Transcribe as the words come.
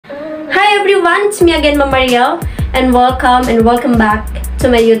Hi everyone! It's me again, Ma'am Mariel, and welcome back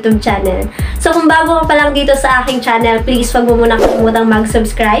to my YouTube channel. So kung bago ka pa lang dito sa aking channel, please wag mo muna kalimutang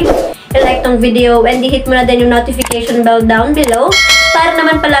mag-subscribe, i-like tong video, and i-hit mo na din yung notification bell down below para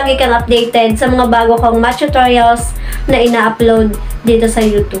naman palagi kang updated sa mga bago kong math tutorials na ina-upload dito sa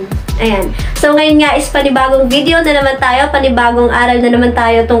YouTube. Ayan. So ngayon nga is panibagong video na naman tayo, panibagong aral na naman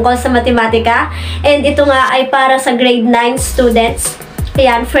tayo tungkol sa matematika. And ito nga ay para sa grade 9 students.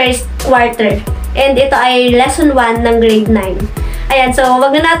 Ayan, first quarter. And ito ay lesson 1 ng grade 9. Ayan, so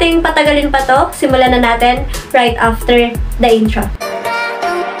wag na nating patagalin pa to. Simulan na natin right after the intro.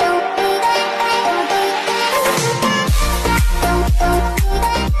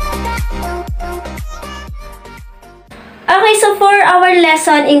 Okay, so for our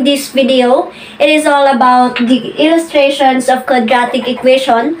lesson in this video, it is all about the illustrations of quadratic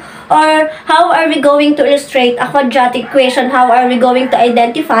equation, or how are we going to illustrate a quadratic equation, how are we going to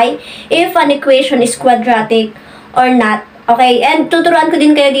identify if an equation is quadratic or not. Okay, and tuturuan ko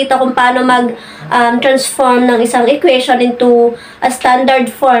din kayo dito kung paano mag-transform ng isang equation into a standard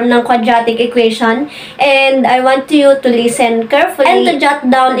form ng quadratic equation. And I want you to listen carefully and to jot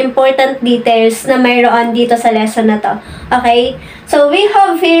down important details na mayroon dito sa lesson na to. Okay, so we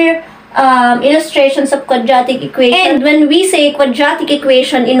have here illustrations of quadratic equation. And when we say quadratic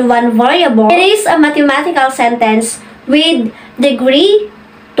equation in one variable, it is a mathematical sentence with degree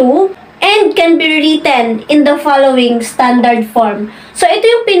 2 and can be written in the following standard form. So, ito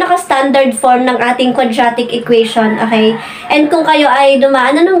yung pinaka-standard form ng ating quadratic equation, okay? And kung kayo ay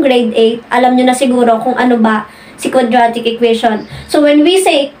dumaan na ng grade 8, alam nyo na siguro kung ano ba si quadratic equation. So, when we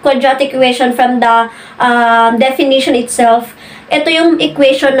say quadratic equation from the definition itself, ito yung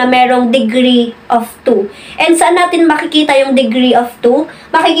equation na merong degree of 2. And saan natin makikita yung degree of 2?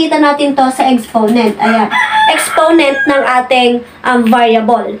 Makikita natin to sa exponent. Ayan. Exponent ng ating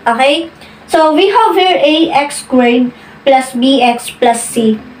variable. Okay? So, we have here ax squared plus bx plus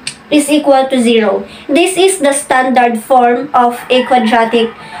c is equal to 0. This is the standard form of a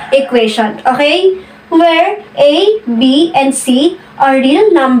quadratic equation. Okay? Where a, b, and c are real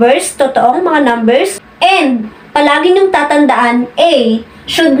numbers, totoong mga numbers, and palagi niyong tatandaan, A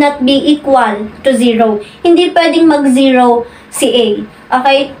should not be equal to 0. Hindi pwedeng mag-0 si A.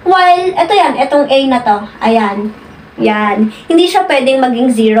 Okay? While, ito yan, itong A na to. Ayan. Yan. Hindi siya pwedeng maging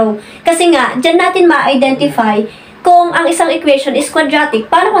 0. Kasi nga, dyan natin ma-identify kung ang isang equation is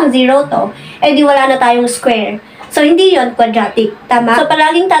quadratic. Paano kung 0 to? Eh di wala na tayong square. So, hindi yon quadratic. Tama? So,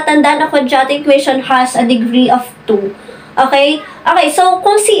 palaging tatandaan na quadratic equation has a degree of 2. Okay? Okay, so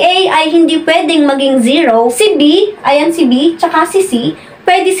kung si A ay hindi pwedeng maging 0, si B, ayan si B, tsaka si C,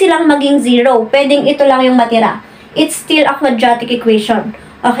 pwede silang maging 0. Pwedeng ito lang yung matira. It's still a quadratic equation.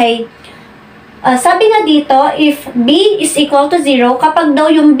 Okay? Sabi nga dito, if B is equal to 0, kapag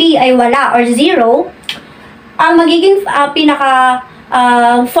daw yung B ay wala or 0, ang magiging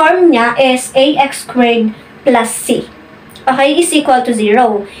form niya is ax squared plus c. Okay? Is equal to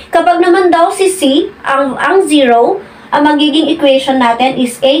 0. Kapag naman daw si C, ang 0, ang magiging equation natin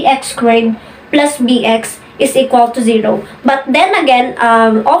is ax squared plus bx is equal to 0. But then again,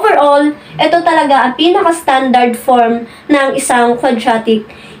 overall, ito talaga ang pinaka-standard form ng isang quadratic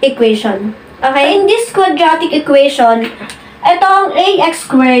equation. Okay? In this quadratic equation, itong ax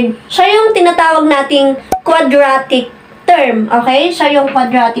squared, siya yung tinatawag nating quadratic term. Okay? Siya yung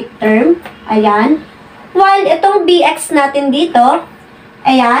quadratic term. Ayan. While itong bx natin dito,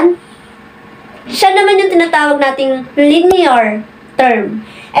 ayan, siya naman yung tinatawag nating linear term.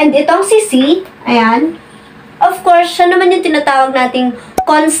 And itong si C, ayan, of course, siya naman yung tinatawag nating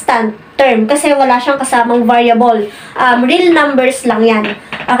constant term kasi wala siyang kasamang variable. Real numbers lang yan.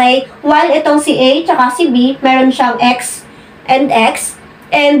 Okay? While itong si A tsaka si B, meron siyang x and x.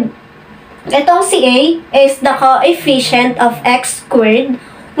 And itong si A is the coefficient of x squared,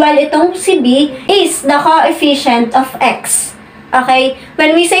 while itong si B is the coefficient of x. Okay?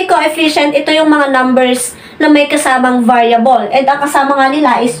 When we say coefficient, ito yung mga numbers na may kasamang variable. And ang kasama nga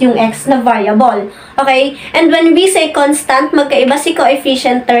nila is yung x na variable. Okay? And when we say constant, magkaiba si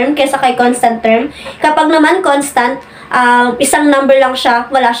coefficient term kaysa kay constant term. Kapag naman constant, isang number lang siya,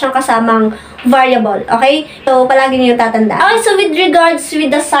 wala siyang kasamang variable. Okay? So, palagi niyo tatandaan. Okay, so with regards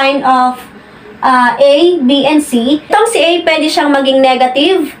with the sign of A, B, and C, itong si A pwede siyang maging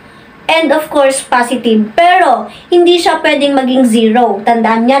negative, and of course, positive. Pero, hindi siya pwedeng maging 0.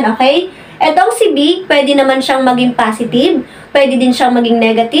 Tandaan yan, okay? Etong si B, pwede naman siyang maging positive, pwede din siyang maging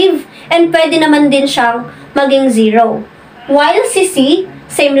negative, and pwede naman din siyang maging 0. While si C,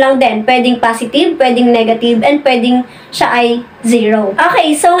 same lang din. Pwedeng positive, pwedeng negative, and pwedeng siya ay 0.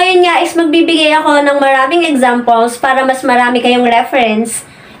 Okay, so ngayon nga is magbibigay ako ng maraming examples para mas marami kayong reference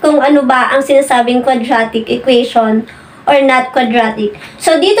kung ano ba ang sinasabing quadratic equation or not quadratic.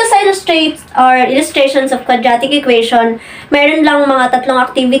 So, dito sa illustrations of quadratic equation, meron lang mga tatlong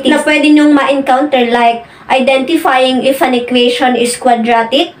activities na pwede nyong ma-encounter, like identifying if an equation is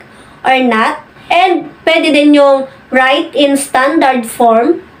quadratic or not, and pwede din yung write in standard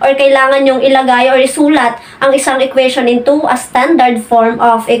form, or kailangan yung ilagay or isulat ang isang equation into a standard form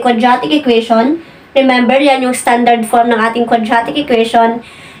of a quadratic equation. Remember, yan yung standard form ng ating quadratic equation.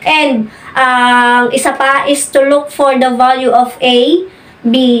 And isa pa is to look for the value of A,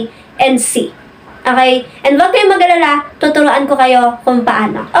 B, and C. Okay? And wag kayong mag-alala, tuturuan ko kayo kung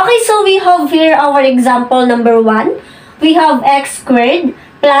paano. Okay, so we have here our example number 1. We have x squared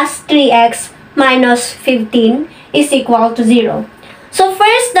plus 3x minus 15 is equal to 0. So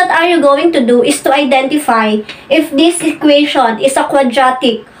first that are you going to do is to identify if this equation is a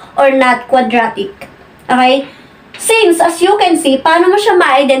quadratic or not quadratic. Okay? Since, as you can see, paano mo siya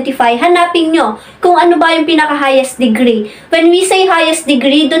ma-identify? Hanapin nyo kung ano ba yung pinaka-highest degree. When we say highest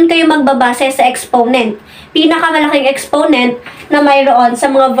degree, dun kayo magbabase sa exponent. Pinakamalaking exponent na mayroon sa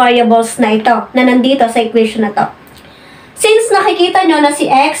mga variables na ito, na nandito sa equation na to. Since nakikita nyo na si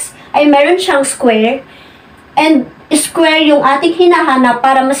x ay meron siyang square, and square yung ating hinahanap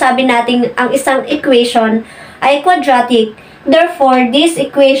para masabi natin ang isang equation ay quadratic, therefore, this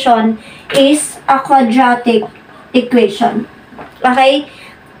equation is a quadratic equation. Okay?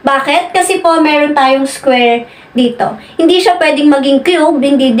 Bakit? Kasi po, meron tayong square dito. Hindi siya pwedeng maging cube,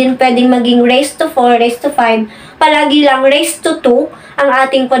 hindi din pwedeng maging raised to 4, raised to 5. Palagi lang raised to 2 ang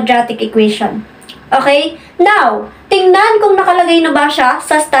ating quadratic equation. Okay? Now, tingnan kung nakalagay na ba siya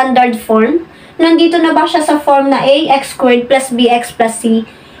sa standard form. Nandito na ba siya sa form na ax squared plus bx plus c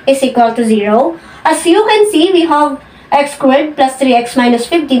is equal to 0. As you can see, we have x squared plus 3x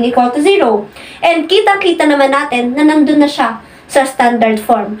minus 15 equal to 0. And kita-kita naman natin na nandun na siya sa standard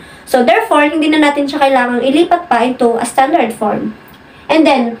form. So, therefore, hindi na natin siya kailangang ilipat pa into a standard form. And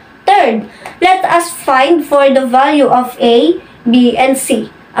then, third, let us find for the value of a, b, and c.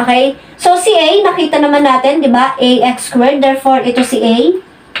 Okay? So, si a, nakita naman natin, di ba? Ax squared, therefore, ito si a.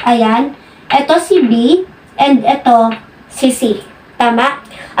 Ayan. Ito si b, and ito si c. Tama?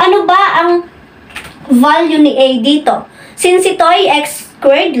 Ano ba ang value ni a dito? Since ito ay x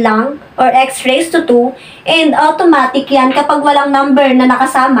squared lang, or x raised to 2, and automatic yan, kapag walang number na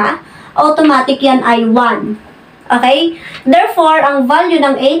nakasama, automatic yan ay 1. Okay? Therefore, ang value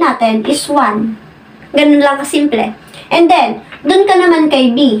ng a natin is 1. Ganun lang kasimple. And then, dun ka naman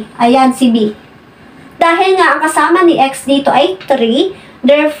kay b. Ayan, si b. Dahil nga, ang kasama ni x dito ay 3,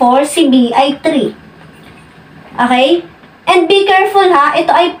 therefore, si b ay 3. Okay? And be careful ha,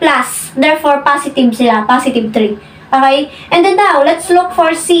 ito ay plus. Therefore, positive sila. Positive 3. Okay? And then now, let's look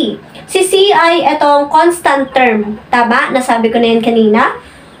for C. Si C ay itong constant term. Tama? Nasabi ko na yan kanina.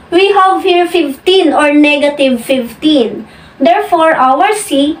 We have here 15 or negative 15. Therefore, our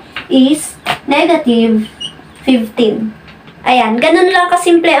C is negative 15. Ayan. Ganun lang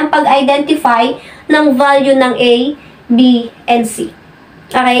kasimple ang pag-identify ng value ng A, B, and C.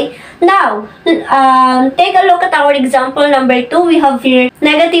 Okay? Now, take a look at our example number 2. We have here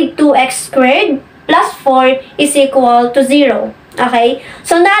negative 2x squared plus 4 is equal to 0. Okay?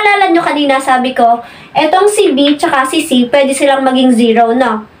 So, naalala nyo kanina, sabi ko, etong si B tsaka si C, pwede silang maging 0,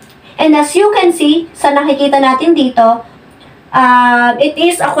 no? And as you can see, sa nakikita natin dito, it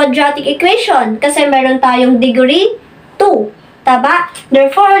is a quadratic equation kasi meron tayong degree 2. Tama?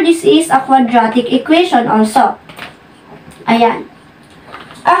 Therefore, this is a quadratic equation also. Ayan.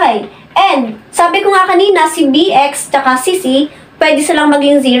 Okay. And, sabi ko nga kanina, si bx tsaka si c, pwede silang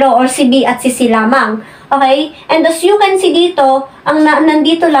maging 0 or si b at si c lamang. Okay? And as you can see dito, ang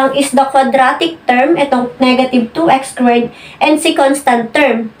nandito lang is the quadratic term, itong negative 2x squared, and si constant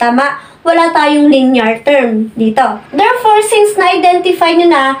term. Tama? Wala tayong linear term dito. Therefore, since na-identify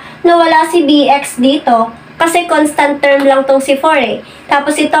nyo na wala si bx dito, kasi constant term lang tong si 4 eh.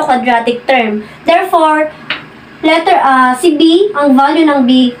 Tapos ito, quadratic term. Therefore, si b, ang value ng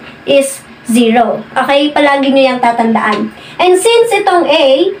b is 0. Okay? Palagi nyo yung tatandaan. And since itong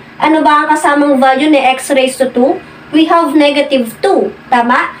a, ano ba ang kasamang value ni x raised to 2? We have negative 2.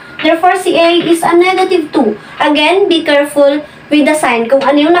 Tama? Therefore, si a is a negative 2. Again, be careful with the sign. Kung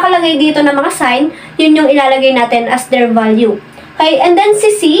ano yung nakalagay dito na mga sign, yun yung ilalagay natin as their value. Okay? And then si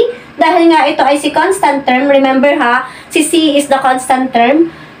c, dahil nga ito ay si constant term, remember ha, si c is the constant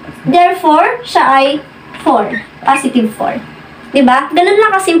term. Therefore, siya ay 4. Positive 4. Diba? Ganun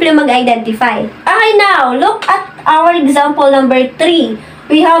lang kasimple mag-identify. Okay, now, look at our example number 3.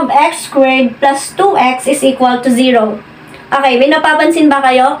 We have x squared plus 2x is equal to 0. Okay, may napapansin ba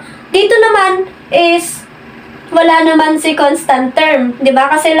kayo? Dito naman is wala naman si constant term, di ba?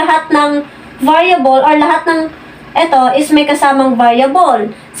 Kasi lahat ng variable or lahat ng ito is may kasamang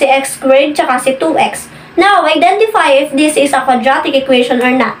variable, si x squared tsaka si 2x. Now, identify if this is a quadratic equation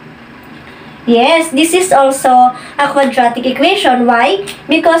or not. Yes, this is also a quadratic equation. Why?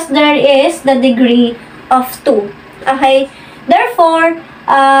 Because there is the degree of 2. Okay? Therefore,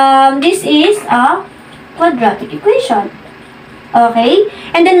 this is a quadratic equation. Okay?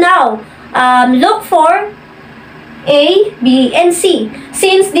 And then now, look for A, B, and C.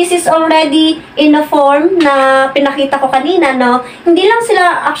 Since this is already in a form na pinakita ko kanina, no? Hindi lang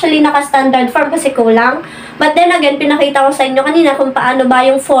sila actually naka-standard form kasi kulang. But then again, pinakita ko sa inyo kanina kung paano ba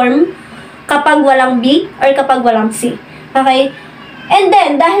yung form kapag walang B or kapag walang C. Okay? And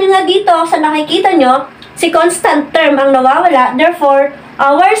then, dahil nga dito sa nakikita nyo, si constant term ang nawawala, therefore,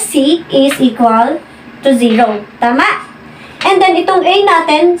 our C is equal to 0. Tama? And then, itong A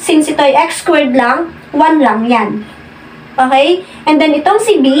natin, since ito ay x squared lang, 1 lang yan. Okay? And then, itong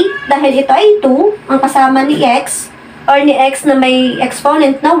si B, dahil ito ay 2, ang kasama ni x, or ni x na may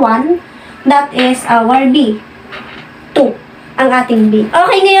exponent na 1, that is our B. 2, ang ating B.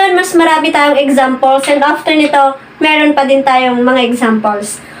 Okay, ngayon, mas marami tayong examples, and after nito, meron pa din tayong mga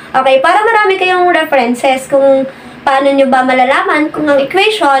examples. Okay, para marami kayong references kung paano nyo ba malalaman kung ang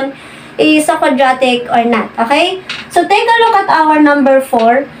equation is a quadratic or not. Okay? So, take a look at our number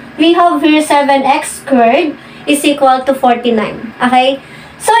 4. We have here 7x squared is equal to 49. Okay?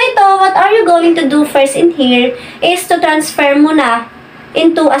 So, ito, what are you going to do first in here is to transfer muna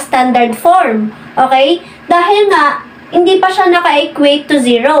into a standard form. Okay? Dahil nga, hindi pa siya naka-equate to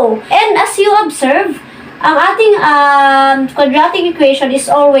 0. And as you observe, ang ating quadratic equation is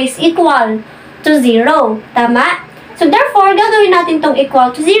always equal to 0. Tama? So, therefore, gagawin natin tong equal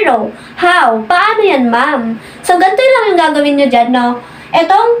to 0. How? Paano yan, ma'am? So, ganito lang yung gagawin nyo dyan, no?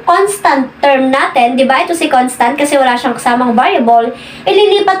 Itong constant term natin, di ba? Ito si constant kasi wala siyang kasamang variable.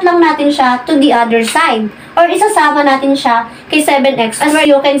 Ililipat lang natin siya to the other side. Or isasama natin siya kay 7x. As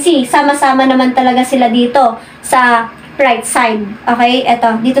you can see, sama-sama naman talaga sila dito sa right side. Okay?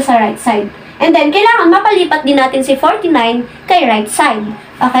 Ito, dito sa right side. And then, kailangan mapalipat din natin si 49 kay right side.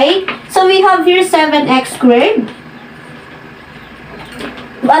 Okay? So, we have here 7x squared.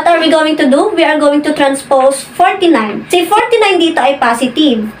 What are we going to do? We are going to transpose 49. Si 49 dito ay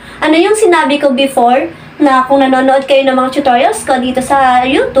positive. Ano yung sinabi ko before na kung nanonood kayo ng mga tutorials ko dito sa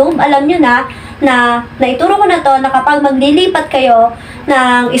YouTube, alam nyo na naituro ko na to na kapag maglilipat kayo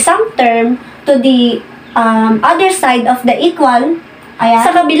ng isang term to the other side of the equal, ayan,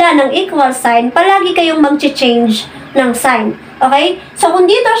 sa kabila ng equal sign, palagi kayong mag-change ng sign. Okay? So, kung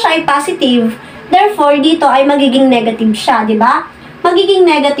dito siya ay positive, therefore, dito ay magiging negative siya, di ba? Magiging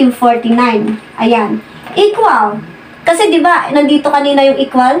negative 49. Ayan. Equal. Kasi di ba nandito kanina yung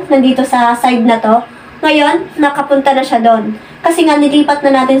equal, nandito sa side na to. Ngayon, nakapunta na siya doon. Kasi nga nilipat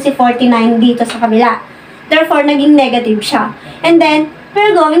na natin si 49 dito sa kabila. Therefore, naging negative siya. And then,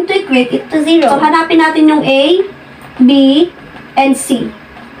 we're going to equate it to 0. So, hanapin natin yung A, B, and C.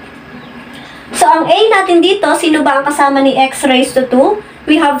 So, ang A natin dito, sino ba ang kasama ni x raised to 2?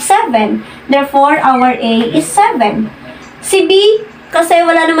 We have 7. Therefore, our A is 7. Si B, kasi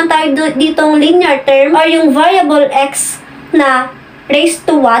wala naman tayo ditong linear term or yung variable x na raised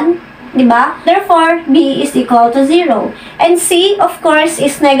to 1, di ba? Therefore, B is equal to 0. And C, of course,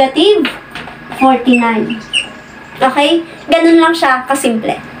 is negative 49. Okay? Ganun lang siya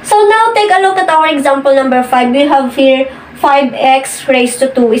kasimple. So, now, take a look at our example number 5. We have here 5x raised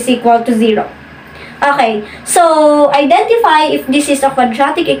to 2 is equal to 0. Okay. So, identify if this is a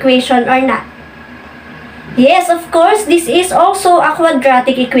quadratic equation or not. Yes, of course, this is also a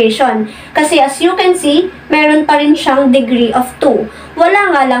quadratic equation. Kasi as you can see, meron pa rin siyang degree of 2.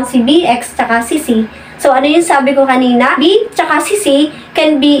 Wala nga lang si bx tsaka si c. So, ano yung sabi ko kanina? B tsaka si c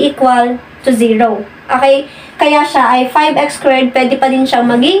can be equal to 0. Okay? Kaya siya ay 5x squared, pwede pa din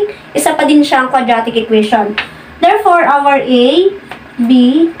siyang maging, isa pa din siyang quadratic equation. Therefore, our A, B,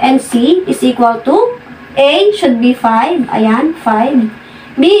 and C is equal to A should be 5. Ayan,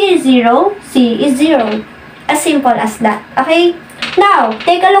 5. B is 0, C is 0. As simple as that. Okay? Now,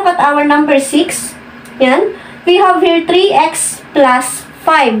 take a look at our number 6. Yan. We have here 3x plus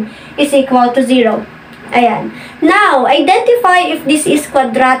 5 is equal to 0. Ayan. Now, identify if this is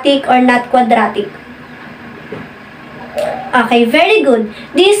quadratic or not quadratic. Okay, very good.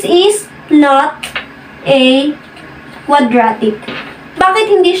 This is not a quadratic. Bakit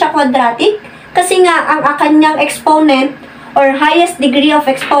hindi siya quadratic? Kasi nga, ang kanyang exponent or highest degree of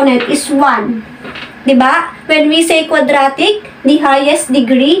exponent is 1. Diba? When we say quadratic, the highest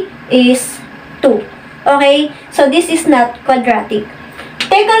degree is 2. Okay? So, this is not quadratic.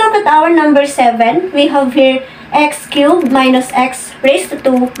 Take a look at our number 7. We have here x cubed minus x raised to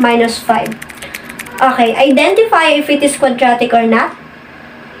 2 minus 5. Okay, identify if it is quadratic or not.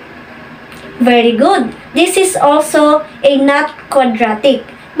 Very good. This is also a not quadratic.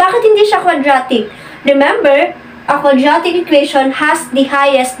 Bakit hindi siya quadratic? Remember, a quadratic equation has the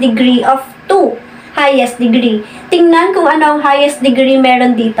highest degree of 2. Highest degree. Tingnan kung ano ang highest degree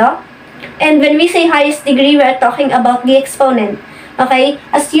meron dito. And when we say highest degree, we are talking about the exponent. Okay?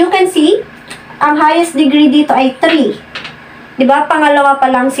 As you can see, ang highest degree dito ay 3. Diba? Pangalawa pa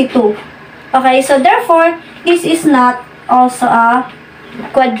lang si 2. Okay? So, therefore, this is not also a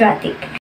quadratic.